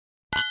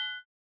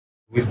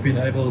We've been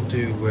able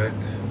to work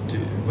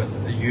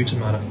with a huge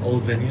amount of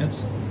old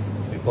vineyards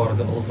to be part of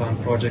the Old Vine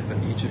project,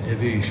 and each and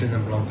every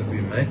Chenin Blanc that we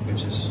make,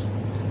 which is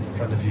in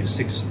front of you,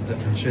 6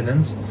 different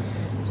Chenins.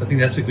 So I think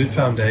that's a good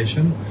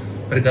foundation,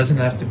 but it doesn't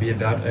have to be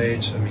about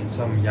age. I mean,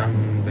 some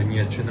young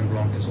vineyard Chenin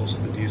Blanc is also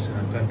produced in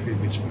our country,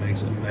 which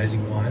makes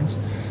amazing wines.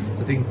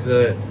 I think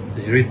the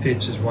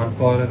heritage is one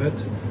part of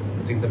it.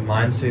 I think the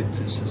mindset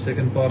is the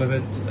second part of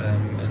it,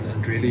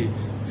 and really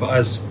for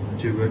us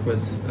to work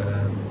with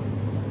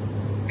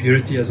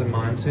purity as a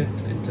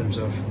mindset in terms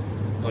of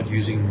not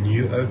using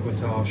new oak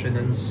with our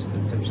Chenins,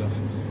 in terms of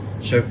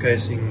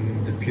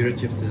showcasing the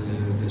purity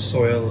of the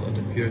soil or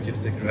the purity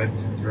of the grape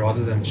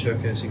rather than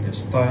showcasing a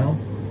style.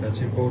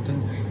 That's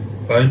important.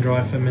 Bone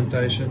dry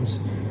fermentations,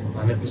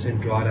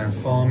 100% dry land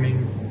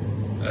farming,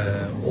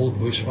 all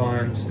bush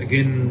vines.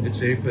 Again, it's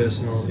very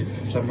personal.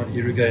 If someone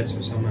irrigates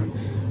or someone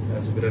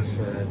has a bit of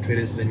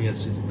trellis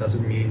vineyards, it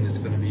doesn't mean it's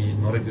going to be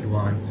not a good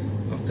wine.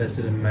 I've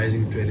tasted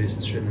amazing trellis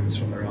Chenins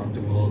from around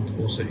the world,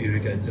 also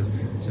irrigated.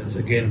 So it's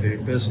again very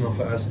personal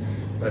for us,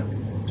 but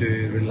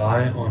to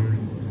rely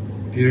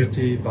on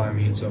purity by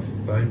means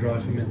of bone dry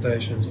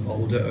fermentations,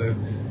 older oak,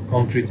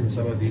 concrete in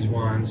some of these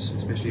wines,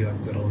 especially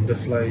like the Ronde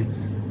Vlei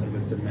and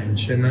with the main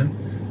Chenin,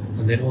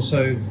 and then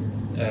also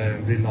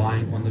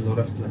relying on a lot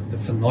of the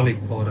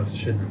phenolic part of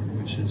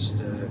Chenin, which is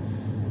the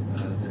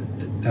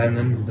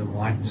tannin, the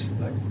white,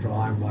 like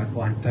dry white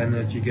wine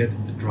tannin that you get,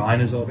 the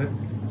dryness of it.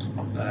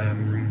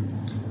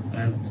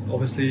 And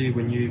obviously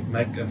when you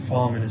make a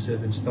farm in a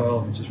certain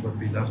style, which is what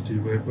we love to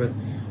work with,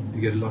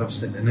 you get a lot of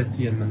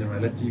salinity and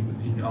minerality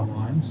in our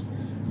wines,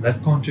 and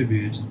that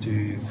contributes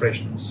to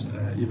freshness,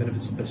 even if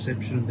it's a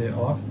perception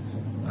thereof.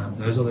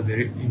 Those are the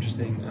very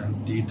interesting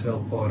and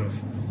detailed part of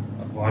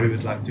why we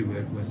would like to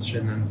work with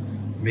Chenin.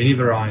 Many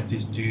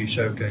varieties do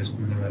showcase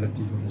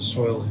minerality from the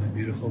soil in a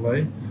beautiful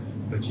way,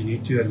 but you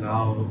need to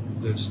allow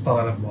the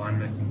style of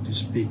winemaking to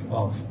speak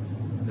of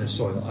the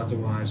soil.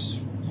 Otherwise,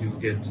 you'll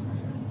get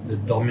the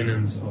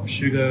dominance of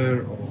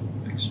sugar or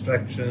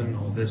extraction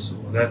or this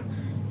or that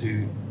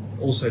to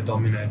also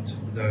dominate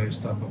those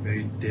type of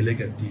very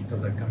delicate detail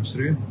that comes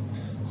through.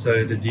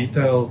 So the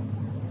detail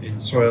in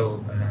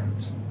soil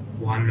and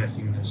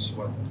winemaking is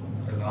what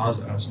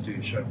allows us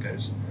to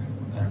showcase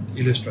and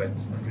illustrate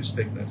and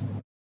respect that.